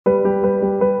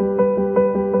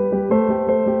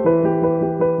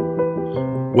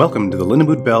Welcome to the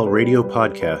Lindamood-Bell radio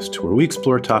podcast, where we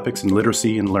explore topics in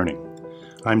literacy and learning.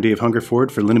 I'm Dave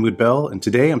Hungerford for Lindamood-Bell, and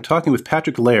today I'm talking with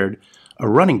Patrick Laird, a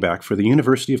running back for the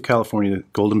University of California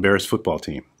Golden Bears football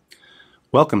team.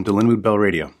 Welcome to Lindamood-Bell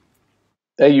Radio.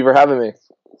 Thank you for having me.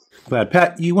 Glad.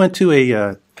 Pat, you went to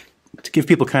to give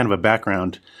people kind of a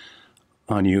background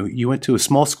on you, you went to a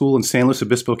small school in San Luis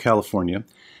Obispo, California,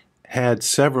 had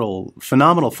several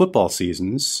phenomenal football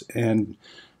seasons, and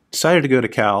decided to go to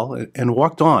Cal and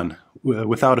walked on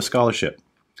without a scholarship.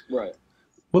 Right.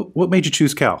 What made you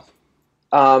choose Cal?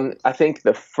 I think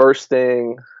the first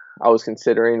thing I was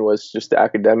considering was just the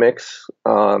academics.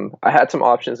 I had some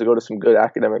options to go to some good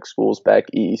academic schools back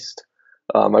east.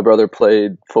 My brother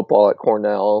played football at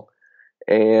Cornell,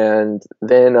 and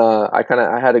then I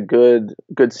had a good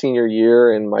senior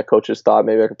year, and my coaches thought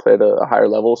maybe I could play at a higher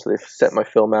level, so they sent my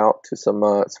film out to some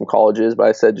colleges. But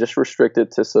I said just restrict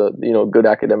it to good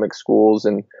academic schools.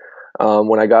 And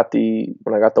when I got the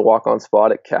walk-on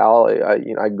spot at Cal,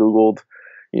 I Googled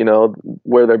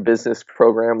where their business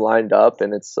program lined up,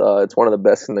 and it's one of the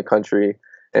best in the country.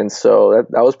 And so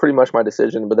that was pretty much my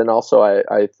decision. But then also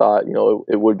I thought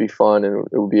it would be fun, and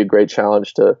it would be a great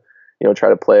challenge to try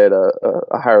to play at a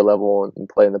higher level and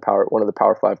play in one of the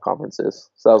Power 5 conferences.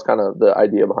 So that was kind of the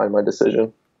idea behind my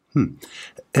decision.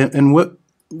 And what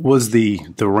was the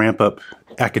ramp up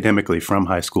academically from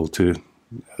high school to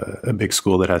a big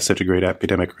school that has such a great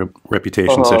academic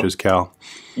reputation, such as Cal?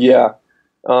 Yeah.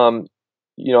 I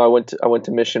went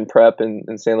to Mission Prep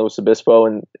in San Luis Obispo,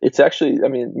 and it's actually,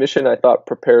 Mission I thought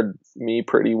prepared me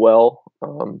pretty well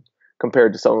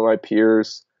compared to some of my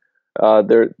peers.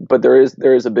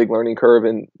 There is a big learning curve,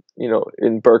 and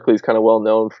in Berkeley is kind of well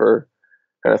known for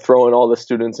kind of throwing all the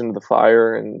students into the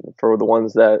fire, and for the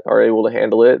ones that are able to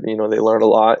handle it, they learn a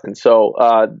lot. And so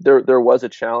there was a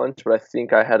challenge, but I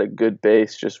think I had a good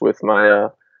base just with my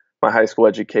high school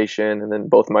education, and then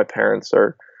both my parents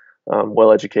are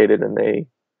well educated, and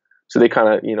they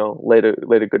kind of laid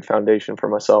a good foundation for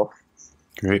myself.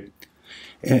 Great.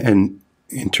 And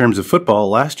in terms of football,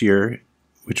 last year,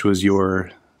 which was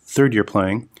your third year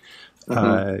playing,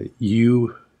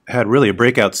 you had really a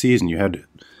breakout season. You had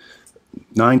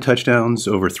 9 touchdowns,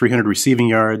 over 300 receiving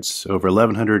yards, over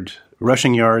 1,100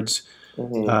 rushing yards.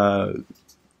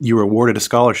 You were awarded a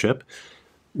scholarship.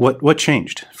 What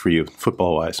changed for you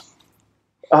football-wise?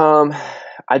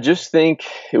 I just think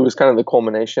it was kind of the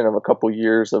culmination of a couple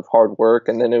years of hard work,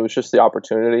 and then it was just the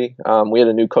opportunity. We had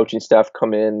a new coaching staff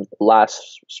come in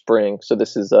last spring, so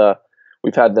this is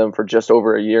we've had them for just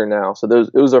over a year now. So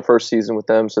it was our first season with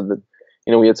them. So that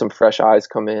we had some fresh eyes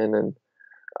come in, and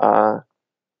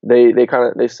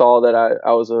they saw that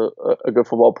I was a good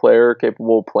football player,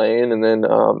 capable of playing, and then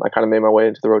I kind of made my way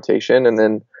into the rotation, and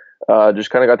then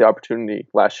just kind of got the opportunity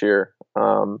last year.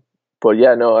 But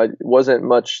yeah, no, it wasn't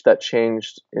much that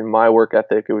changed in my work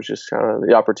ethic. It was just kind of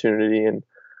the opportunity, and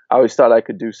I always thought I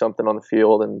could do something on the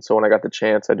field, and so when I got the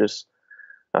chance, I just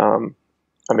I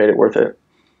made it worth it.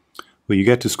 Well, you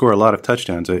got to score a lot of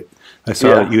touchdowns. I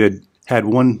saw that you had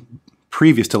one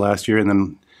previous to last year, and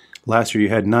then last year you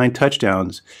had 9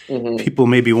 touchdowns. People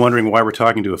may be wondering why we're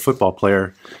talking to a football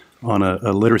player on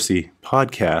a literacy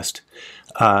podcast.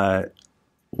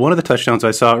 One of the touchdowns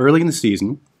I saw early in the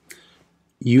season,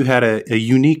 you had a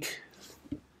unique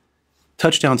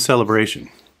touchdown celebration.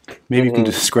 Maybe you can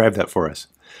describe that for us.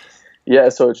 Yeah,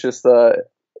 so it's just a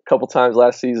couple times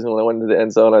last season when I went into the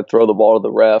end zone, I'd throw the ball to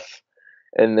the ref,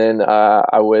 and then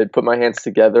I would put my hands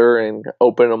together and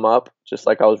open them up just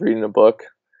like I was reading a book.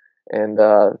 And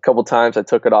a couple times I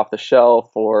took it off the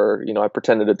shelf, or I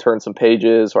pretended to turn some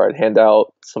pages, or I'd hand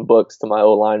out some books to my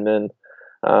linemen.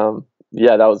 That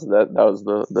was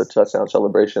the touchdown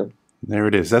celebration. There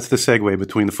it is. That's the segue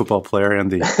between the football player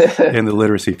and the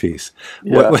literacy piece.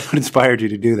 Yeah. What inspired you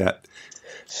to do that?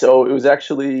 So it was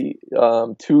actually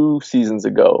 2 seasons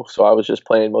ago. So I was just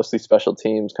playing mostly special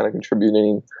teams, kind of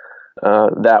contributing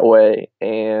that way.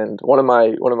 And one of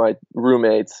my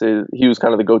roommates, he was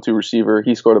kind of the go-to receiver.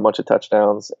 He scored a bunch of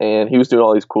touchdowns, and he was doing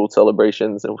all these cool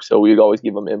celebrations. And so we'd always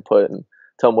give him input and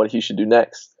tell him what he should do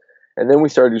next. And then we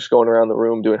started just going around the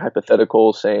room doing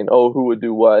hypotheticals, saying, oh, who would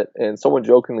do what? And someone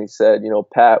jokingly said,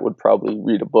 Pat would probably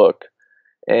read a book.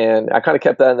 And I kind of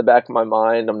kept that in the back of my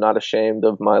mind. I'm not ashamed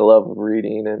of my love of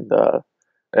reading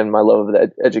and my love of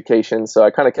education. So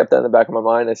I kind of kept that in the back of my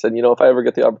mind. I said, if I ever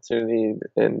get the opportunity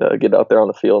and get out there on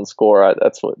the field and score,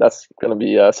 that's going to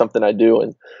be something I do.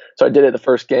 And so I did it the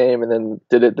first game, and then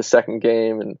did it the second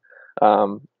game,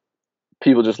 and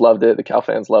people just loved it. The Cal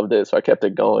fans loved it. So I kept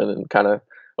it going and kind of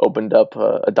opened up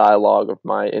a dialogue of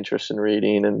my interest in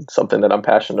reading and something that I'm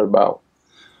passionate about.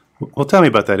 Well, tell me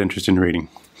about that interest in reading.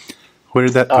 Where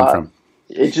did that come from?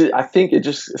 I think it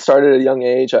just started at a young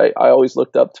age. I always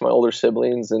looked up to my older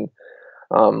siblings, and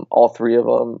all three of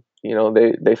them,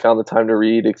 they found the time to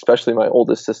read, especially my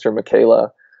oldest sister,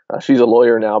 Michaela. She's a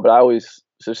lawyer now, but I always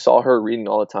just saw her reading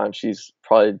all the time. She's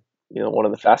probably, one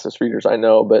of the fastest readers I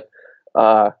know, but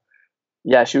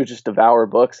yeah, she would just devour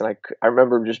books. And I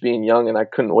remember just being young and I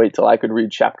couldn't wait till I could read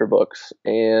chapter books.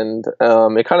 And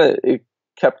it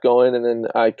kept going. And then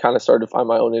I kind of started to find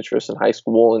my own interest in high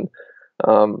school and,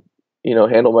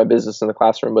 handle my business in the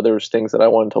classroom. But there was things that I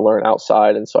wanted to learn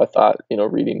outside. And so I thought,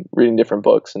 reading different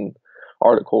books and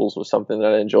articles was something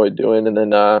that I enjoyed doing. And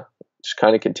then just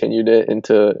kind of continued it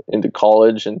into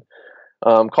college. And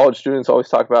college students always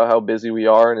talk about how busy we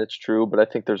are, and it's true. But I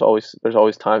think there's always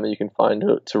time that you can find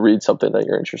to read something that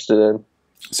you're interested in.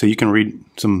 So you can read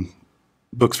some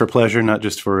books for pleasure, not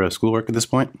just for schoolwork at this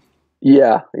point.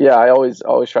 Yeah. I always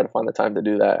try to find the time to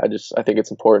do that. I think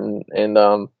it's important. And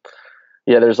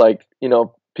there's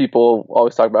people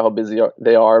always talk about how busy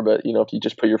they are, but if you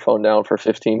just put your phone down for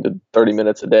 15 to 30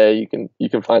 minutes a day, you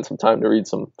can find some time to read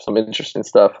some interesting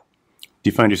stuff. Do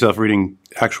you find yourself reading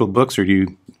actual books, or do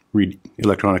you read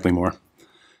electronically more?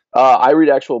 I read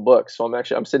actual books. So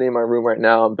I'm sitting in my room right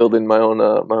now. I'm building my own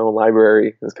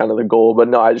library. Is kind of the goal. But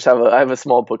no, I have a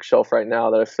small bookshelf right now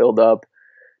that I filled up.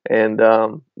 And I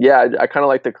kind of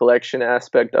like the collection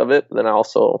aspect of it. But then I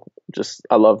also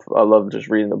I love just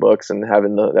reading the books and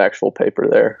having the actual paper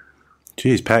there.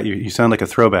 Geez, Pat, you sound like a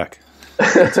throwback.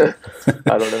 I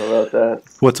don't know about that.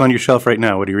 What's on your shelf right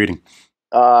now? What are you reading?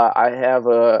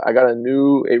 I got a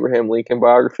new Abraham Lincoln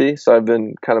biography, so I've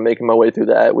been kind of making my way through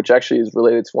that, which actually is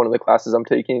related to one of the classes I'm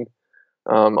taking.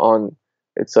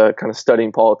 It's kind of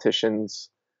studying politicians,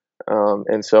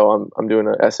 and so I'm doing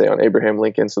an essay on Abraham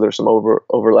Lincoln. So there's some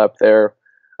overlap there,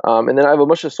 and then I have a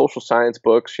bunch of social science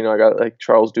books. I got like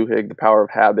Charles Duhigg, The Power of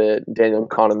Habit, Daniel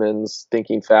Kahneman's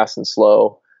Thinking Fast and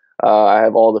Slow. I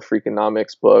have all the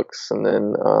Freakonomics books, and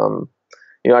then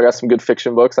I got some good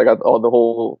fiction books. I got the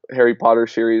whole Harry Potter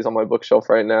series on my bookshelf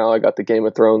right now. I got the Game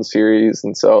of Thrones series.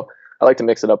 And so I like to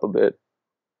mix it up a bit.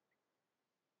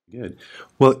 Good.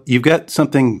 Well, you've got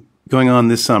something going on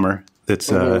this summer that's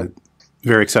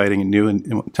very exciting and new.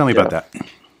 And tell me about that.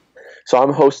 So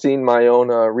I'm hosting my own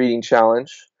reading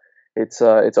challenge. It's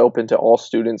open to all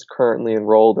students currently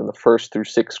enrolled in the 1st through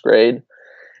 6th grade.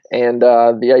 And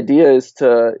the idea is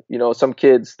to, some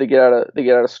kids, they get out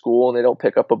of school and they don't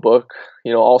pick up a book,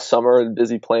 all summer and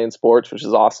busy playing sports, which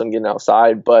is awesome, getting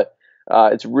outside. But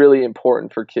it's really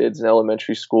important for kids in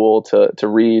elementary school to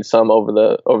read some over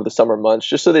the summer months,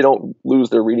 just so they don't lose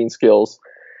their reading skills.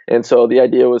 And so the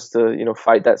idea was to,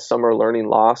 fight that summer learning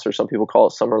loss, or some people call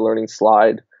it summer learning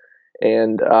slide.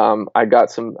 And I got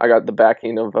the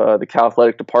backing of the Cal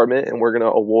Athletic Department, and we're going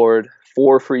to award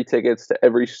 4 free tickets to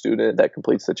every student that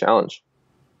completes the challenge.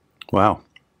 Wow.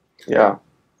 Yeah.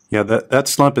 Yeah, that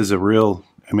slump is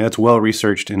that's well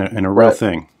researched and a real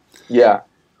thing. Yeah.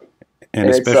 And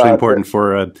especially important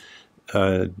for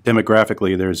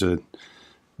demographically, there's the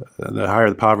higher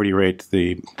the poverty rate,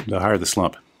 the higher the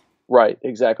slump. Right,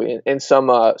 exactly. And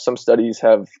some studies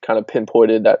have kind of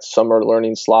pinpointed that summer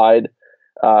learning slide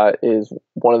is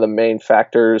one of the main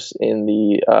factors in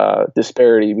the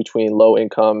disparity between low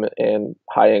income and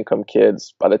high income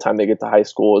kids. By the time they get to high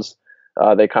school, is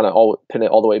they kind of all pin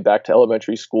it all the way back to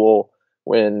elementary school,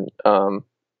 when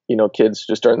kids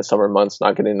just during the summer months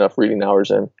not getting enough reading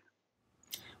hours in.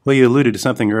 Well, you alluded to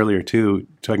something earlier too,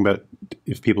 talking about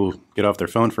if people get off their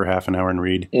phone for half an hour and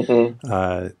read.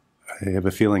 I have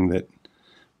a feeling that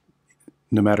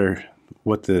no matter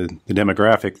what the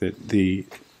demographic, that the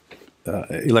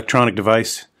electronic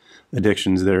device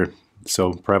addictions that are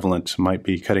so prevalent might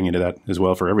be cutting into that as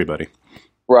well for everybody.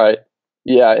 Right.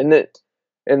 Yeah. And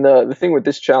the thing with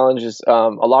this challenge is a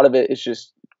lot of it is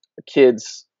just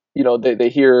kids, they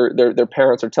hear their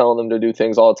parents are telling them to do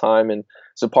things all the time. And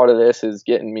so part of this is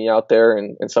getting me out there,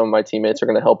 and some of my teammates are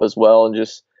going to help as well. And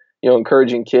just,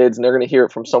 encouraging kids, and they're going to hear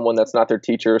it from someone that's not their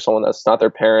teacher, someone that's not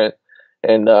their parent,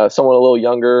 and someone a little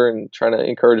younger, and trying to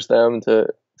encourage them to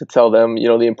tell them,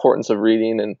 the importance of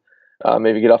reading, and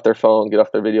maybe get off their phone, get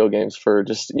off their video games for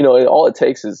just, all it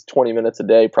takes is 20 minutes a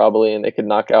day probably, and they could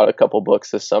knock out a couple books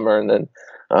this summer and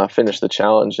then finish the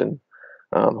challenge. And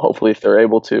hopefully, if they're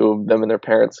able to, them and their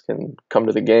parents can come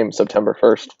to the game September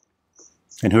 1st.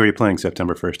 And who are you playing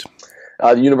September 1st?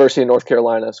 The University of North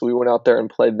Carolina. So we went out there and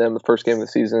played them the first game of the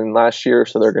season last year,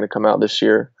 so they're going to come out this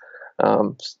year.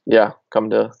 Come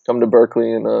to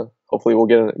Berkeley, and hopefully we'll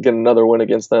get another win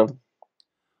against them.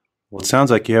 Well, it sounds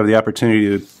like you have the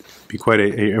opportunity to be quite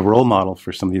a role model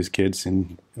for some of these kids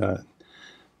in kind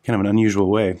of an unusual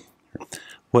way.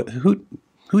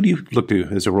 Who do you look to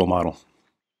as a role model?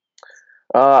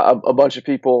 A bunch of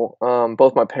people.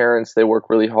 Both my parents, they work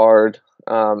really hard.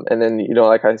 And then,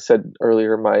 like I said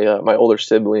earlier, my older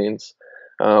siblings,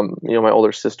 my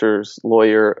older sister's a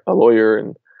lawyer,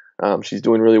 and she's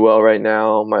doing really well right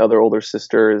now. My other older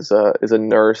sister is a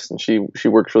nurse, and she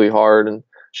works really hard, and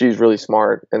she's really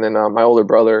smart. And then my older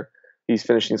brother, he's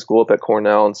finishing school up at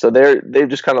Cornell, and so they've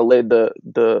just kind of laid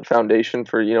the foundation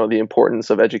for the importance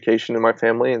of education in my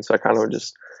family, and so I kind of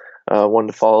just wanted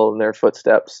to follow in their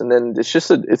footsteps. And then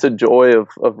it's a joy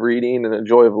of reading and a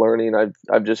joy of learning.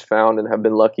 I've just found and have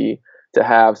been lucky to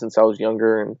have since I was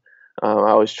younger, and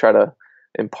I always try to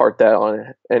impart that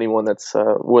on anyone that's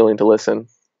willing to listen.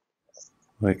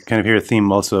 I kind of hear a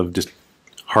theme also of just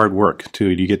hard work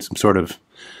too. Do you get some sort of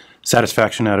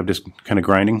satisfaction out of just kind of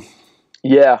grinding?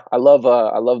 Yeah, I love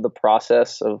the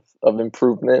process of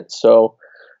improvement. So,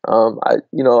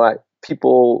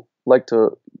 people like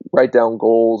to write down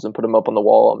goals and put them up on the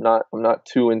wall. I'm not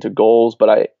too into goals,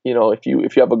 but if you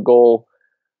have a goal,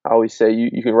 I always say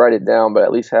you can write it down, but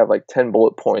at least have like 10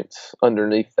 bullet points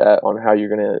underneath that on how you're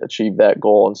going to achieve that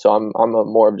goal. And so I'm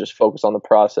more of just focused on the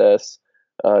process,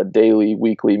 daily,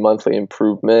 weekly, monthly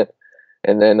improvement,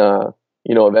 and then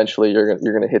eventually you're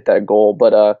gonna hit that goal.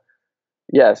 But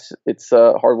yes, it's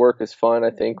hard work is fun. I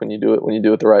think when you do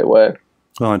it the right way.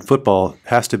 Well, and football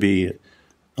has to be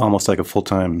almost like a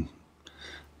full-time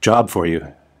job for you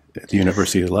at the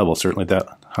university level, certainly at that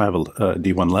high of a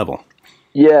D1 level.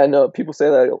 Yeah, no, people say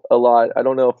that a lot. I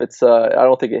don't know if it's I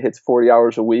don't think it hits 40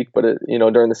 hours a week, but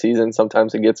during the season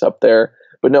sometimes it gets up there.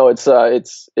 But no, it's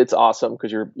awesome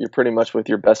because you're pretty much with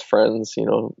your best friends, a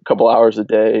couple hours a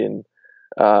day, and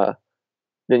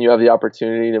then you have the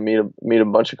opportunity to meet a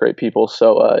bunch of great people.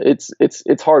 So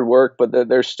it's hard work, but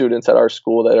there's students at our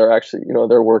school that are actually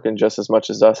they're working just as much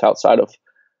as us outside of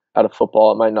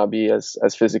football. It might not be as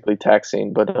physically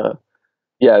taxing, but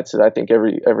yeah, I think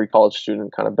every college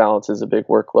student kind of balances a big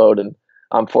workload, and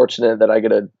I'm fortunate that I get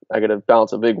to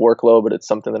balance a big workload, but it's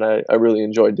something that I really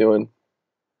enjoy doing.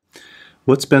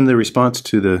 What's been the response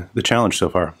to the challenge so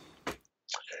far?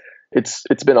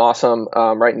 It's been awesome.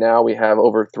 Right now we have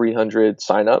over 300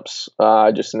 signups.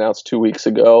 I just announced 2 weeks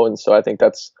ago, and so I think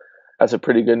that's a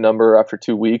pretty good number after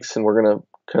 2 weeks, and we're gonna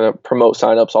kind of promote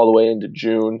signups all the way into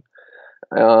June.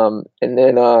 And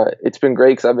then it's been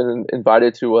great because I've been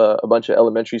invited to a bunch of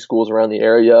elementary schools around the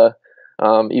area,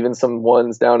 even some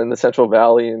ones down in the Central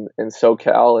Valley and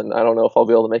SoCal. And I don't know if I'll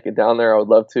be able to make it down there. I would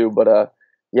love to, but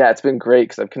yeah, it's been great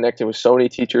because I've connected with so many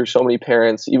teachers, so many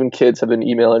parents, even kids have been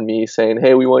emailing me saying,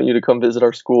 "Hey, we want you to come visit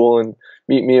our school and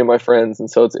meet me and my friends." And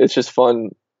so it's just fun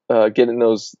getting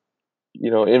those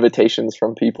invitations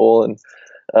from people. And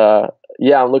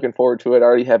yeah, I'm looking forward to it. I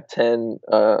already have 10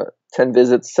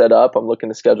 visits set up. I'm looking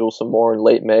to schedule some more in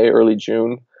late May, early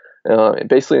June,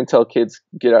 basically until kids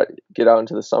get out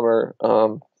into the summer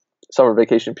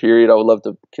vacation period. I would love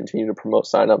to continue to promote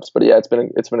signups, but yeah, it's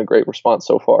been a great response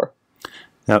so far.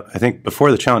 Now, I think before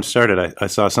the challenge started, I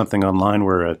saw something online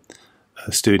where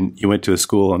a student, you went to a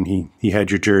school and he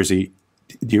had your jersey.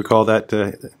 Do you recall that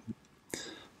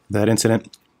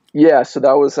incident? Yeah, so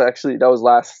that was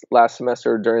last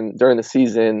semester during the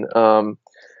season.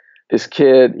 This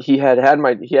kid, he had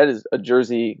a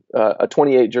jersey, a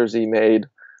 28 jersey made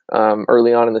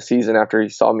early on in the season after he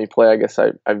saw me play. I guess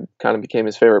I kind of became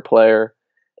his favorite player,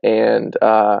 and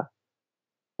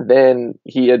then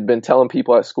he had been telling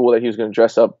people at school that he was going to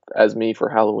dress up as me for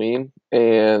Halloween,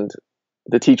 and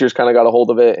the teachers kind of got a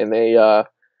hold of it, and they got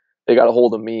a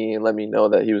hold of me and let me know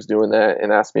that he was doing that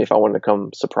and asked me if I wanted to come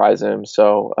surprise him.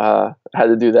 So I had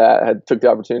to do that. I took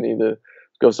the opportunity to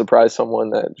go surprise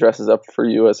someone that dresses up for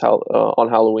you on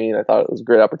Halloween. I thought it was a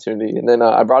great opportunity. And then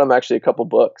I brought him actually a couple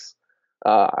books.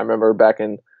 I remember back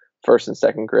in first and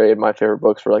second grade, my favorite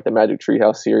books were like the Magic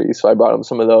Treehouse series. So I brought him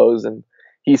some of those, and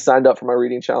he signed up for my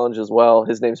reading challenge as well.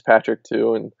 His name's Patrick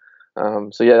too. And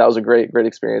so yeah, that was a great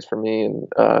experience for me, and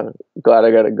glad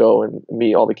I got to go and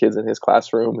meet all the kids in his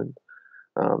classroom.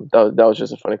 And that was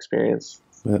just a fun experience.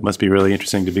 It must be really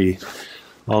interesting to be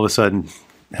all of a sudden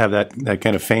have that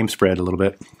kind of fame spread a little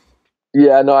bit.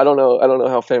 Yeah, no, I don't know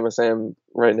how famous I am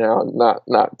right now.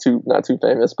 Not too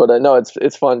famous, but no,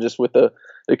 it's fun just with the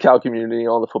Cal community,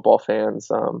 all the football fans.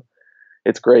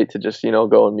 It's great to just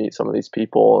go and meet some of these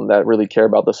people and that really care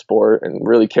about the sport and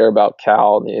really care about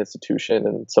Cal and the institution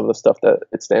and some of the stuff that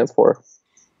it stands for.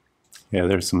 Yeah,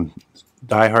 there's some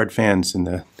diehard fans in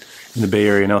the Bay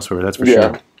Area and elsewhere. That's for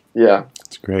sure. Yeah,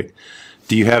 that's great.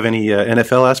 Do you have any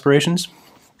NFL aspirations?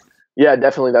 Yeah,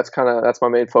 definitely. That's my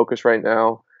main focus right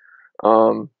now.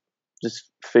 Just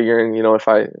figuring, if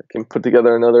I can put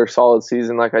together another solid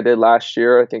season like I did last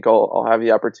year, I think I'll have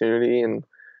the opportunity, and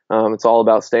it's all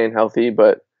about staying healthy.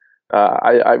 But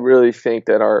I really think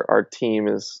that our team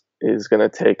is going to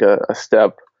take a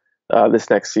step this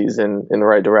next season in the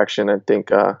right direction. I think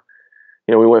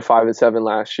we went 5-7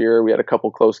 last year. We had a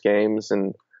couple close games,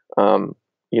 and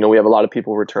we have a lot of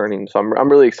people returning. So I'm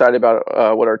really excited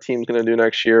about what our team's going to do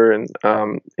next year. And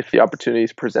if the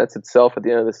opportunity presents itself at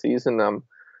the end of the season,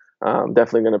 I'm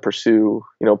definitely going to pursue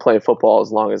playing football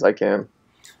as long as I can.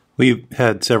 Well, you've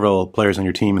had several players on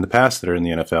your team in the past that are in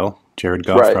the NFL. Jared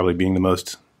Goff probably being the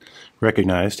most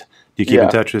recognized. Do you keep in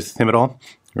touch with him at all,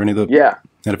 or any of the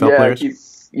NFL players?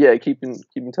 Keep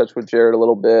in touch with Jared a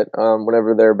little bit.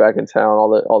 Whenever they're back in town,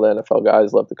 all the NFL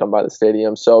guys love to come by the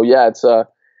stadium. So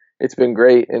it's been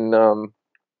great, and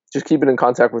just keeping in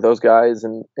contact with those guys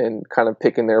and kind of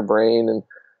picking their brain. And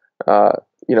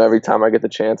every time I get the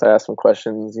chance, I ask them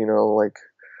questions. Like,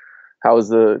 how was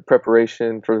the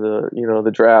preparation for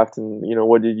the draft, and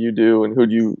what did you do, and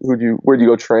where'd you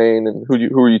go train, and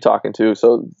who are you talking to?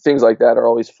 So things like that are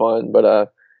always fun.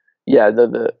 But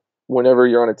whenever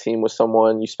you're on a team with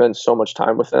someone, you spend so much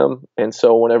time with them, and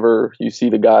so whenever you see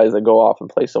the guys that go off and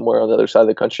play somewhere on the other side of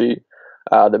the country,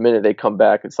 the minute they come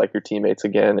back, it's like your teammates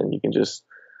again, and you can just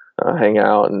hang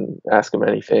out and ask them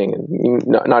anything, and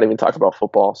not even talk about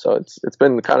football. So it's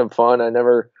been kind of fun. I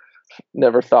never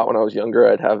thought when I was younger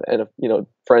I'd have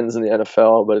friends in the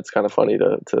NFL, but it's kind of funny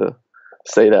to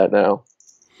say that now.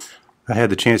 I had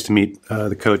the chance to meet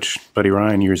the coach, Buddy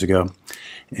Ryan, years ago,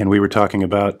 and we were talking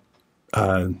about,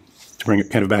 to bring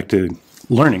it kind of back to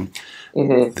learning,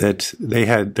 that they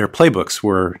had their playbooks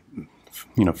were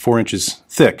 4 inches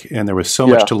thick, and there was so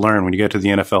much to learn when you get to the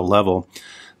NFL level,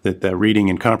 that reading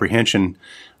and comprehension,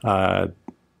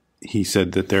 he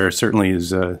said that there certainly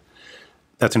is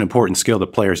that's an important skill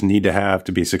that players need to have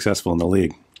to be successful in the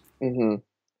league. Mm-hmm.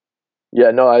 Yeah,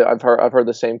 no, I've heard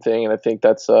the same thing, and I think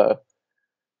that's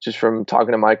just from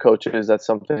talking to my coaches, that's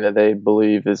something that they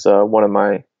believe is one of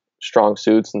my strong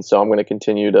suits, and so I'm going to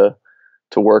continue to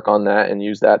work on that and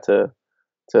use that to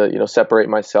separate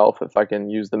myself. If I can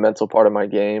use the mental part of my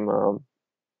game,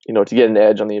 to get an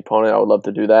edge on the opponent, I would love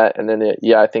to do that. And then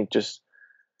I think just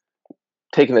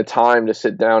taking the time to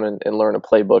sit down and learn a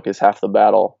playbook is half the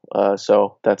battle.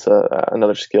 So that's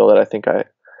another skill that I think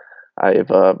I've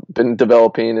been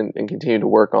developing and continue to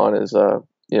work on is,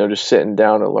 just sitting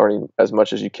down and learning as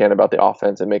much as you can about the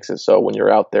offense. It makes it so when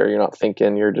you're out there, you're not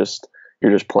thinking, you're just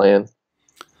playing.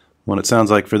 Well, it sounds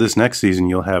like for this next season,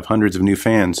 you'll have hundreds of new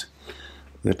fans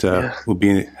that will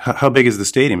be. How big is the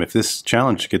stadium? If this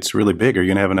challenge gets really big, are you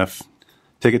going to have enough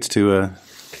tickets to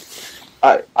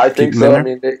I think so. I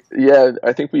mean,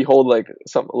 I think we hold like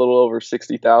a little over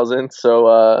 60,000.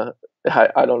 So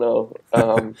I don't know.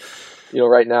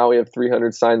 Right now we have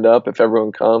 300 signed up. If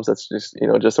everyone comes, that's just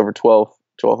just over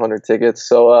 1,200 tickets.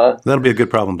 So that'll be a good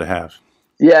problem to have.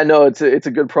 Yeah, no, it's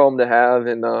a good problem to have,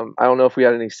 and I don't know if we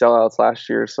had any sellouts last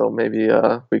year, so maybe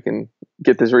we can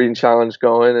get this reading challenge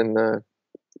going and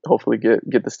hopefully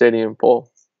get the stadium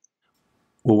full.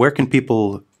 Well, where can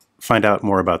people find out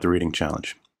more about the reading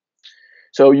challenge?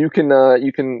 So you can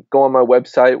go on my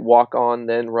website,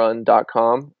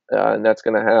 walkonthenrun.com, and that's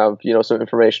going to have some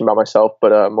information about myself,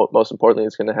 but most importantly,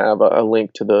 it's going to have a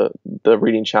link to the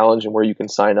reading challenge and where you can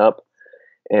sign up.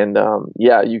 And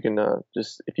you can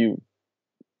just, if you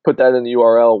put that in the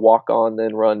URL,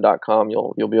 walkonthenrun.com,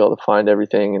 you'll be able to find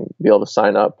everything and be able to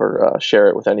sign up or share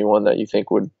it with anyone that you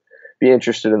think would be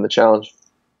interested in the challenge.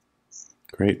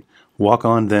 Great. Walk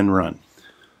on, then run.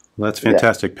 Well, that's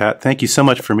fantastic, Pat. Thank you so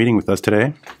much for meeting with us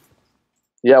today.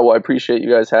 Yeah, well, I appreciate you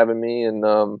guys having me, and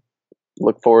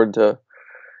look forward to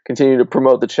continue to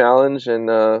promote the challenge and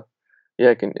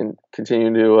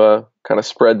continue to kind of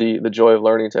spread the joy of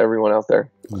learning to everyone out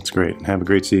there. That's great. Have a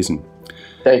great season.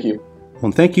 Thank you. Well,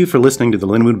 and thank you for listening to the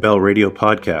Lindamood-Bell Radio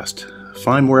Podcast.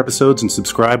 Find more episodes and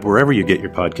subscribe wherever you get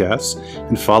your podcasts,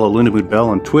 and follow Lindamood-Bell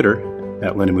on Twitter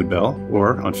at Lindamood-Bell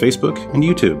or on Facebook and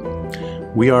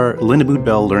YouTube. We are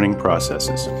Lindamood-Bell Learning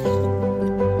Processes.